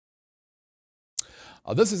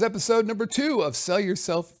This is episode number 2 of Sell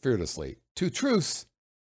Yourself Fearlessly. 2 truths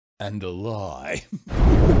and a lie.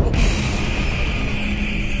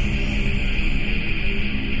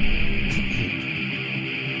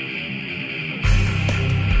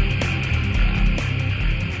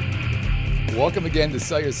 Welcome again to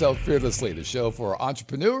Sell Yourself Fearlessly, the show for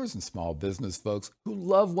entrepreneurs and small business folks who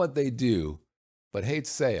love what they do but hate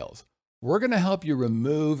sales. We're going to help you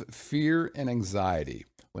remove fear and anxiety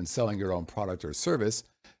when selling your own product or service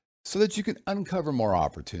so that you can uncover more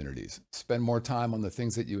opportunities, spend more time on the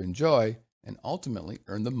things that you enjoy, and ultimately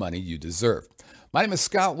earn the money you deserve. My name is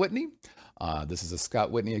Scott Whitney. This is a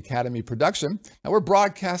Scott Whitney Academy production. Now, we're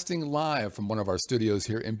broadcasting live from one of our studios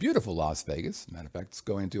here in beautiful Las Vegas. Matter of fact, it's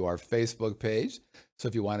going to our Facebook page. So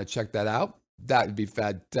if you want to check that out, that would be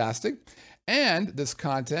fantastic. And this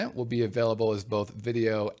content will be available as both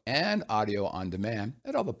video and audio on demand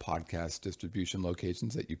at all the podcast distribution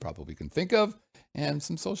locations that you probably can think of, and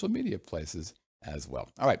some social media places as well.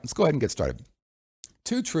 All right, let's go ahead and get started.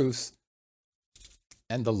 2 truths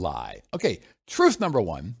and the lie. Okay, truth number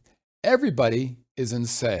 1. Everybody is in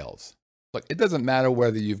sales. Look, it doesn't matter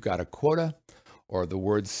whether you've got a quota or the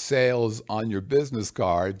word sales on your business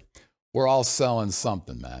card. We're all selling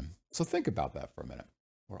something, man. So think about that for a minute.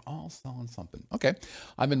 We're all selling something. Okay,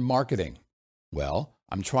 I'm in marketing. Well,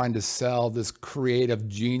 I'm trying to sell this creative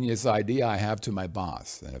genius idea I have to my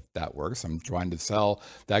boss. And if that works, I'm trying to sell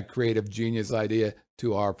that creative genius idea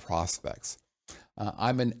to our prospects.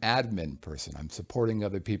 I'm an admin person. I'm supporting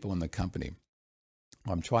other people in the company.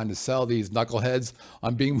 I'm trying to sell these knuckleheads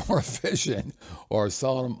on being more efficient or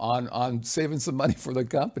selling them on saving some money for the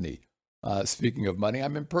company. Speaking of money,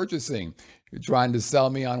 I'm in purchasing. You're trying to sell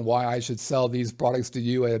me on why I should sell these products to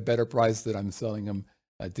you at a better price than I'm selling them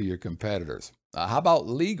to your competitors. How about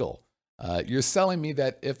legal? You're selling me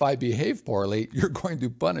that if I behave poorly, you're going to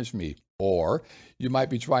punish me. Or you might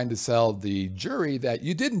be trying to sell the jury that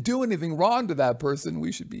you didn't do anything wrong to that person.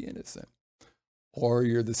 We should be innocent. Or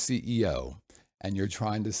you're the CEO and you're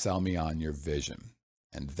trying to sell me on your vision.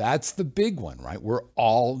 And that's the big one, right? We're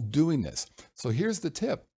all doing this. So here's the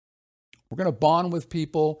tip. We're going to bond with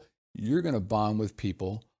people. You're going to bond with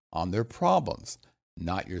people on their problems,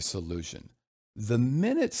 not your solution. The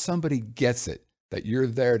minute somebody gets it that you're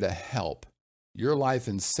there to help, your life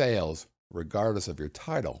in sales, regardless of your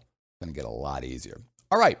title, is going to get a lot easier.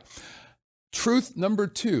 All right. Truth number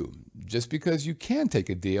 2, just because you can take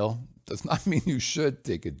a deal does not mean you should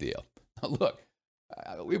take a deal. Now, look,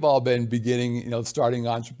 we've all been starting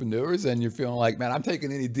entrepreneurs, and you're feeling like, man, I'm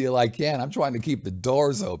taking any deal I can. I'm trying to keep the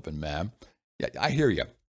doors open, man. Yeah, I hear you.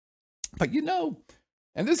 But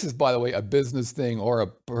and this is, by the way, a business thing or a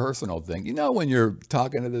personal thing. When you're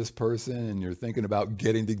talking to this person and you're thinking about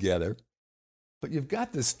getting together, but you've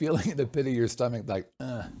got this feeling in the pit of your stomach like,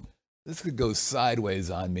 this could go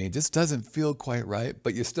sideways on me. It just doesn't feel quite right,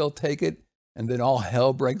 but you still take it, and then all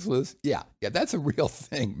hell breaks loose. Yeah, that's a real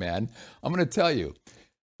thing, man. I'm going to tell you,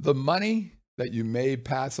 the money that you may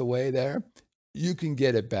pass away there, you can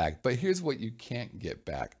get it back. But here's what you can't get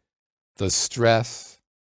back. The stress,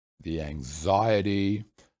 the anxiety,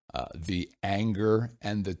 the anger,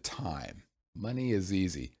 and the time. Money is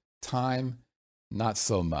easy. Time, not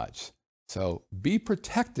so much. So be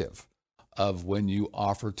protective of when you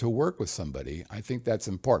offer to work with somebody. I think that's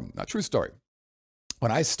important. Now, true story.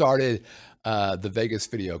 When I started the Vegas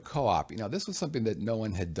Video Co-op, this was something that no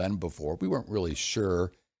one had done before. We weren't really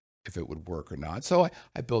sure if it would work or not. So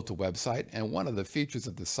I built a website, and one of the features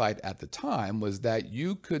of the site at the time was that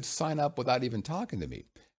you could sign up without even talking to me.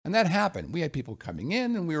 And that happened. We had people coming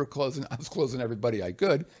in, and I was closing everybody I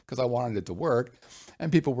could because I wanted it to work.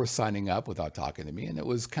 And people were signing up without talking to me, and it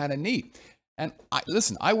was kind of neat. And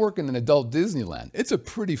I work in an adult Disneyland. It's a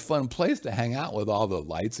pretty fun place to hang out with all the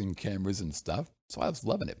lights and cameras and stuff. So I was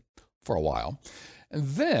loving it for a while. And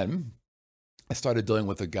then I started dealing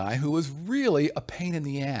with a guy who was really a pain in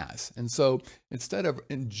the ass. And so instead of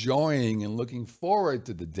enjoying and looking forward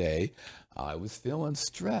to the day, I was feeling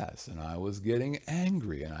stressed and I was getting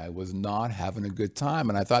angry and I was not having a good time.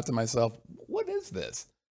 And I thought to myself, what is this?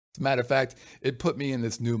 As a matter of fact, it put me in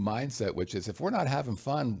this new mindset, which is if we're not having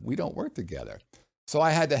fun, we don't work together. So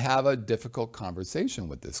I had to have a difficult conversation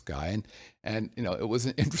with this guy. And it was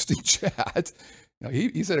an interesting chat.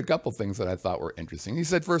 He said a couple things that I thought were interesting. He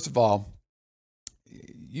said, first of all,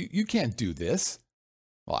 you can't do this.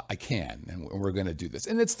 Well, I can, and we're going to do this.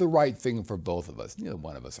 And it's the right thing for both of us. Neither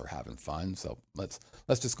one of us are having fun, so let's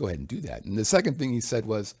just go ahead and do that. And the second thing he said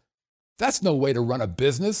was, that's no way to run a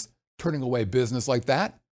business, turning away business like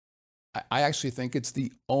that. I actually think it's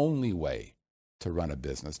the only way to run a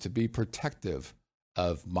business, to be protective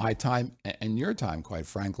of my time and your time, quite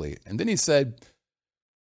frankly. And then he said,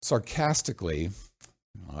 sarcastically,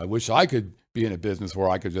 I wish I could be in a business where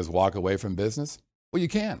I could just walk away from business. Well, you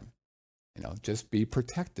can. Just be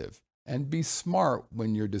protective and be smart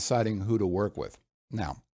when you're deciding who to work with.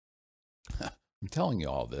 Now, I'm telling you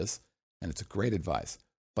all this, and it's a great advice,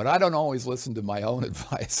 but I don't always listen to my own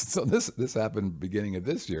advice. So this happened beginning of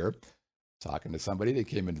this year, talking to somebody that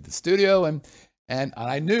came into the studio, and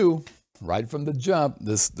I knew right from the jump,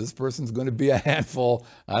 this person's going to be a handful.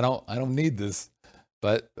 I don't need this.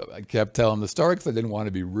 But I kept telling the story because I didn't want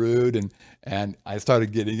to be rude, and I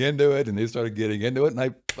started getting into it, and they started getting into it,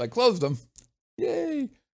 and I closed them. Yay!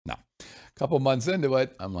 Now, a couple months into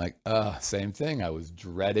it, I'm like, same thing. I was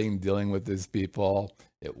dreading dealing with these people.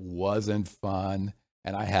 It wasn't fun,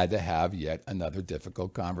 and I had to have yet another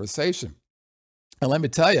difficult conversation. And let me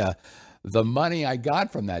tell you, the money I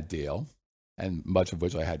got from that deal, and much of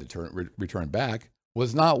which I had to return back,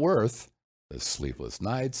 was not worth the sleepless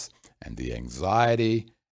nights and the anxiety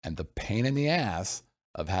and the pain in the ass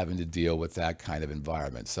of having to deal with that kind of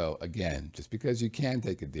environment. So again, just because you can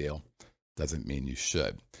take a deal doesn't mean you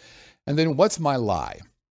should. And then what's my lie?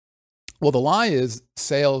 Well, the lie is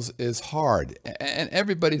sales is hard, and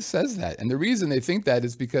everybody says that. And the reason they think that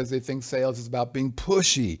is because they think sales is about being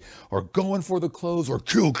pushy or going for the close or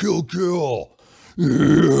kill, kill, kill.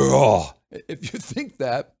 Yeah. If you think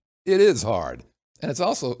that, it is hard. And it's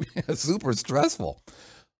also super stressful.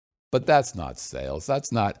 But that's not sales.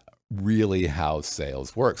 That's not really how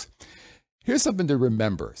sales works. Here's something to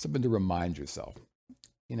remember, something to remind yourself.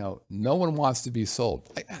 No one wants to be sold.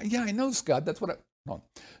 Yeah, I know, Scott. That's what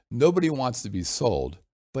nobody wants to be sold,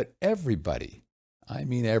 but everybody, I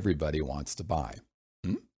mean everybody, wants to buy.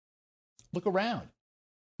 Look around.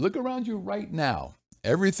 Look around you right now.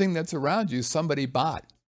 Everything that's around you, somebody bought.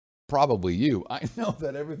 Probably you. I know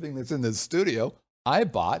that everything that's in this studio, I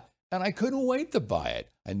bought, and I couldn't wait to buy it.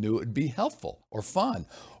 I knew it would be helpful or fun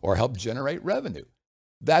or help generate revenue.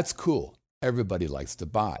 That's cool. Everybody likes to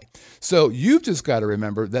buy. So you've just got to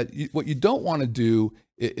remember that what you don't want to do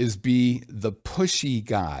is be the pushy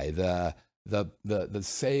guy, the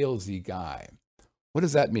salesy guy. What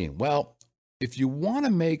does that mean? Well, if you want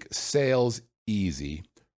to make sales easy,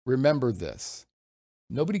 remember this.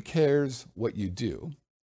 Nobody cares what you do.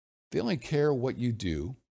 They only care what you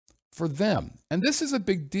do for them. And this is a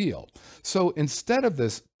big deal. So instead of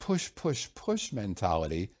this push, push, push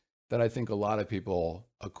mentality that I think a lot of people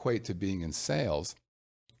equate to being in sales,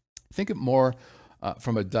 think it more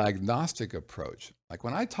from a diagnostic approach. Like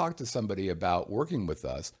when I talk to somebody about working with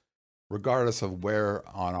us, regardless of where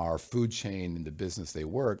on our food chain in the business they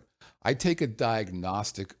work, I take a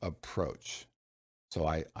diagnostic approach. So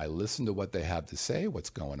I listen to what they have to say, what's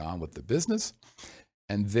going on with the business.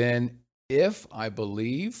 And then if I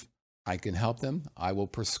believe I can help them, I will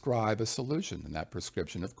prescribe a solution. And that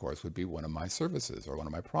prescription, of course, would be one of my services or one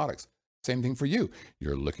of my products. Same thing for you.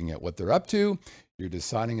 You're looking at what they're up to. You're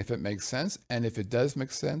deciding if it makes sense. And if it does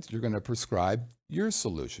make sense, you're going to prescribe your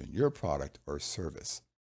solution, your product or service.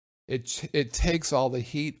 It takes all the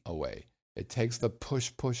heat away. It takes the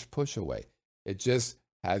push, push, push away. It just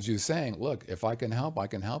has you saying, look, if I can help, I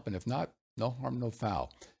can help. And if not, no harm, no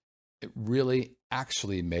foul. It really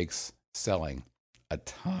actually makes selling a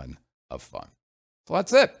ton of fun. So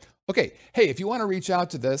that's it. Okay. Hey, if you want to reach out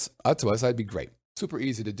to us, that'd be great. Super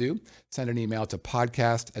easy to do. Send an email to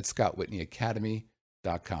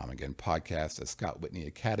podcast@scottwhitneyacademy.com. Again,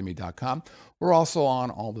 podcast@scottwhitneyacademy.com. We're also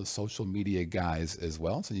on all the social media guys as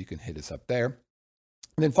well, so you can hit us up there.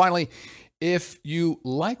 And then finally, if you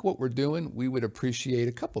like what we're doing, we would appreciate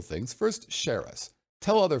a couple things. First, share us.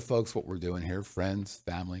 Tell other folks what we're doing here, friends,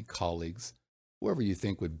 family, colleagues, whoever you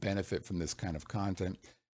think would benefit from this kind of content.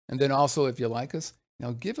 And then also, if you like us,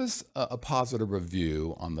 give us a positive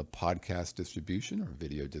review on the podcast distribution or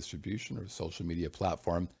video distribution or social media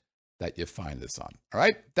platform that you find us on. All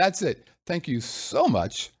right, that's it. Thank you so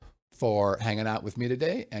much for hanging out with me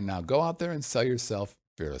today. And now go out there and sell yourself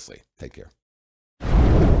fearlessly. Take care.